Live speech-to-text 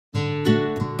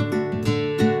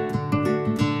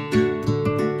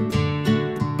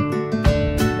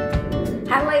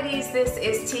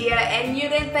Tia, and you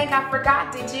didn't think I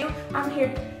forgot, did you? I'm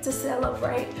here to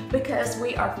celebrate because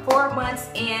we are 4 months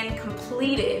in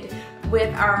completed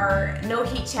with our no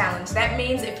heat challenge. That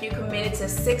means if you committed to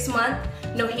 6-month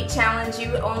no heat challenge,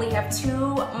 you only have 2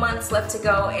 months left to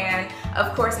go, and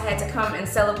of course I had to come and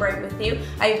celebrate with you.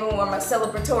 I even wore my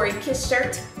celebratory kiss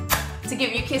shirt to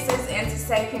give you kisses and to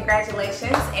say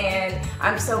congratulations, and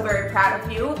I'm so very proud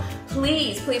of you.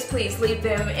 Please, please, please leave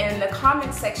them in the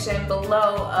comment section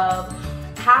below of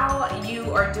how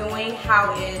you are doing,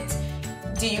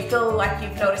 do you feel like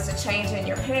you've noticed a change in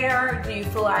your hair? Do you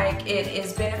feel like it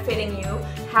is benefiting you?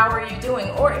 How are you doing?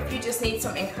 Or if you just need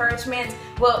some encouragement,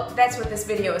 well, that's what this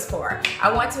video is for.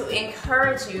 I want to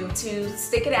encourage you to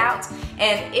stick it out,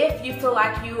 and if you feel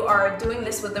like you are doing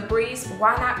this with a breeze,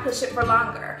 why not push it for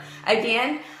longer?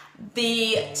 Again,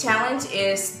 the challenge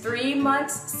is 3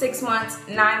 months, 6 months,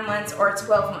 9 months, or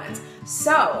 12 months.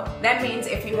 So that means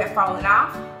if you have fallen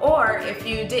off, or if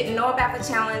you didn't know about the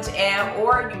challenge,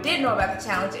 or you did know about the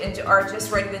challenge and are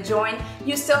just ready to join,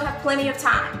 you still have plenty of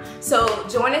time. So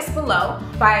join us below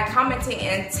by commenting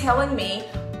and telling me.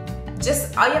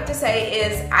 Just all you have to say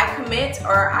is I commit,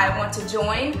 or I want to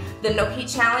join the no heat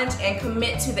challenge, and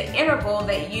commit to the interval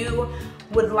that you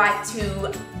would like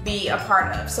to be a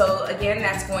part of. So again,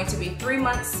 that's going to be 3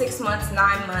 months, 6 months,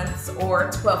 9 months, or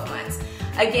 12 months.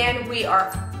 Again, we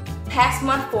are past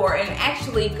month 4 and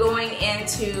actually going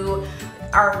into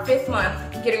our 5th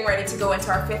month, getting ready to go into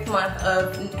our 5th month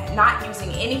of not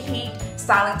using any heat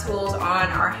styling tools on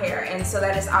our hair, and so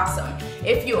that is awesome.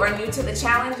 If you are new to the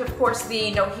challenge, of course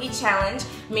the no heat challenge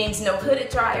means no hooded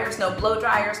dryers, no blow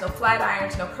dryers, no flat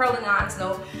irons, no curling ons,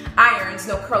 no irons,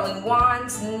 no curling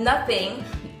wands, nothing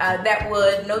that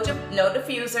would, no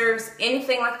diffusers,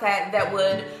 anything like that that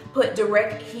would put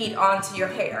direct heat onto your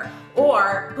hair,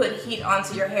 or put heat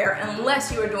onto your hair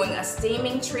unless you are doing a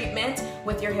steaming treatment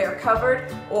with your hair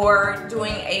covered, or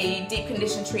doing a deep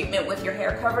condition treatment with your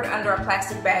hair covered under a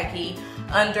plastic baggie,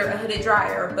 under a hooded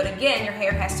dryer. But again, your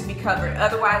hair has to be covered,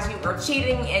 otherwise you are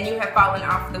cheating and you have fallen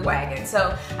off the wagon.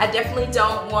 So I definitely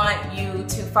don't want you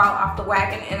to fall off the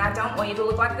wagon, and I don't want you to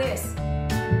look like this.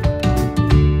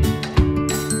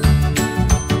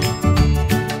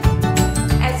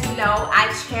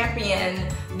 I champion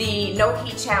the no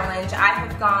heat challenge. I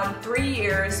have gone 3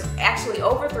 years, actually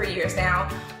over 3 years now,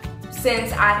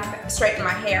 since I've straightened my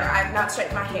hair. I've not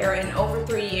straightened my hair in over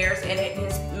 3 years, and it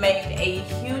has made a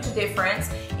huge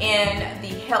difference in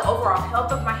the overall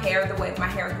health of my hair, the way my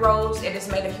hair grows. It has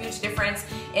made a huge difference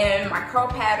in my curl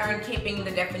pattern, keeping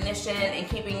the definition and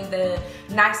keeping the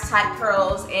nice tight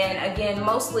curls. And again,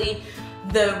 mostly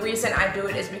the reason I do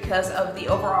it is because of the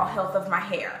overall health of my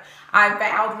hair. I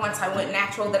vowed once I went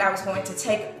natural that I was going to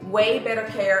take way better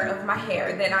care of my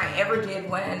hair than I ever did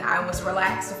when I was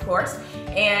relaxed, of course.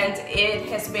 And it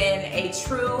has been a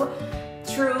true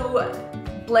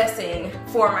blessing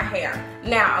for my hair.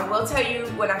 Now, I will tell you,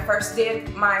 when I first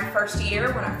did my first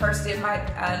year, when I first did my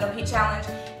no heat challenge,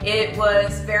 it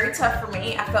was very tough for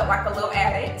me. I felt like a little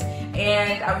addict,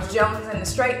 and I was jonesing to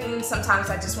straighten. Sometimes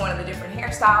I just wanted a different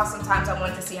hairstyle. Sometimes I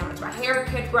wanted to see how much my hair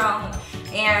had grown,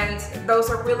 and those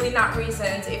are really not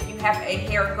reasons if you have a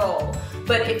hair goal.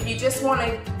 But if you just want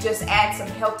to just add some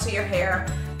help to your hair,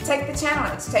 take the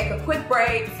challenge. Take a quick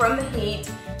break from the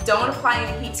heat. Don't apply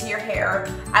any heat to your hair.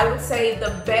 I would say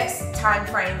the best time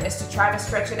frame is to try to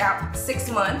stretch it out 6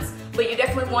 months, but you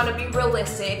definitely want to be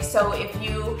realistic. So if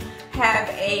you have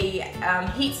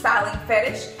a heat styling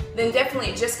fetish, then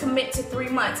definitely just commit to 3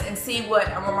 months and see what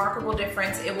a remarkable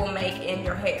difference it will make in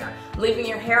your hair. Leaving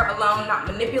your hair alone, not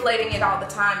manipulating it all the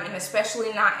time, and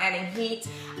especially not adding heat,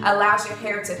 allows your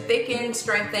hair to thicken,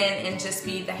 strengthen, and just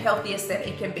be the healthiest that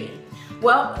it can be.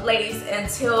 Well, ladies,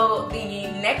 until the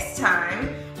next time,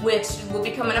 which will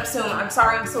be coming up soon. I'm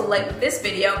sorry I'm so late with this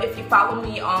video. If you follow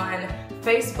me on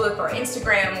Facebook or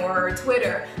Instagram or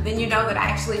Twitter, then you know that I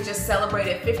actually just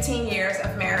celebrated 15 years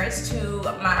of marriage to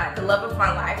the love of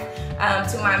my life,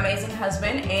 to my amazing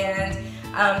husband. And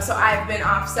so I've been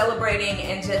off celebrating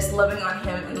and just loving on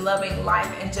him and loving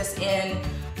life, and just in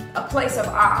a place of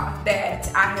awe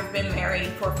that I have been married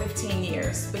for 15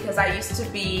 years, because I used to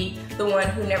be the one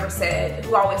who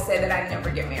always said that I'd never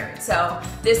get married. So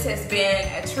this has been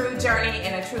a true journey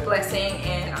and a true blessing,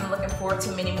 and I'm looking forward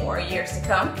to many more years to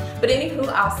come. But anywho,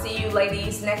 I'll see you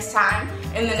ladies next time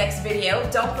in the next video.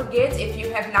 Don't forget, if you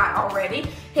have not already,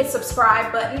 hit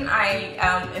subscribe button. I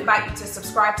invite you to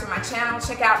subscribe to my channel.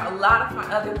 Check out a lot of my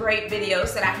other great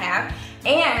videos that I have.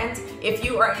 And if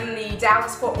you are in the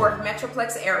Dallas-Fort Worth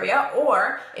Metroplex area,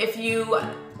 or if you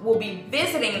will be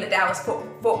visiting the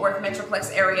Dallas-Fort Worth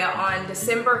Metroplex area on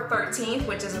December 13th,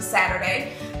 which is a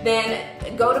Saturday, then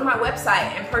go to my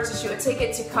website and purchase you a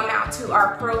ticket to come out to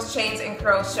our Pearls, Chains, and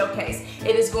Curls showcase.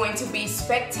 It is going to be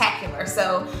spectacular,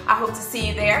 so I hope to see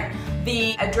you there.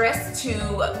 The address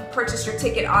to purchase your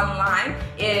ticket online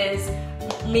is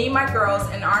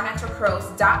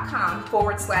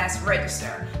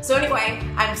memygirlsandournaturalcurls.com/register. So anyway,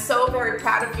 I'm so very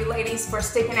proud of you ladies for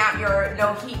sticking out your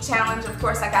no heat challenge. Of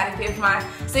course, I gotta give my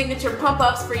signature pump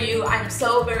ups for you. I'm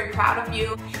so very proud of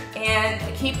you, and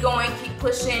keep going, keep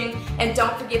pushing, and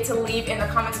don't forget to leave in the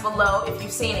comments below if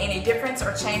you've seen any difference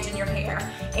or change in your hair,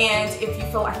 and if you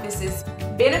feel like this is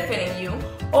benefiting you,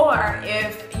 or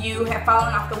if you have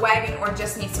fallen off the wagon or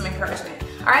just need some encouragement.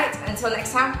 Alright, until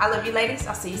next time, I love you ladies.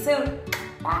 I'll see you soon.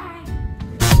 Bye.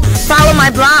 Follow my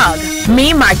blog,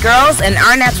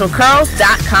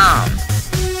 memygirlsandournaturalcurls.com.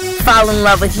 Fall in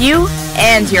love with you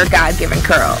and your God-given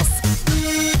curls.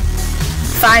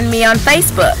 Find me on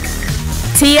Facebook,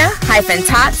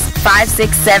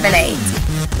 Tia-Tots5678.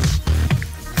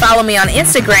 Follow me on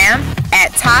Instagram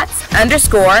at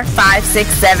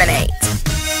Tots_5678.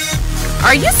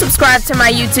 Are you subscribed to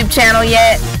my YouTube channel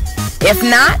yet? If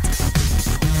not,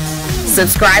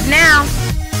 subscribe now.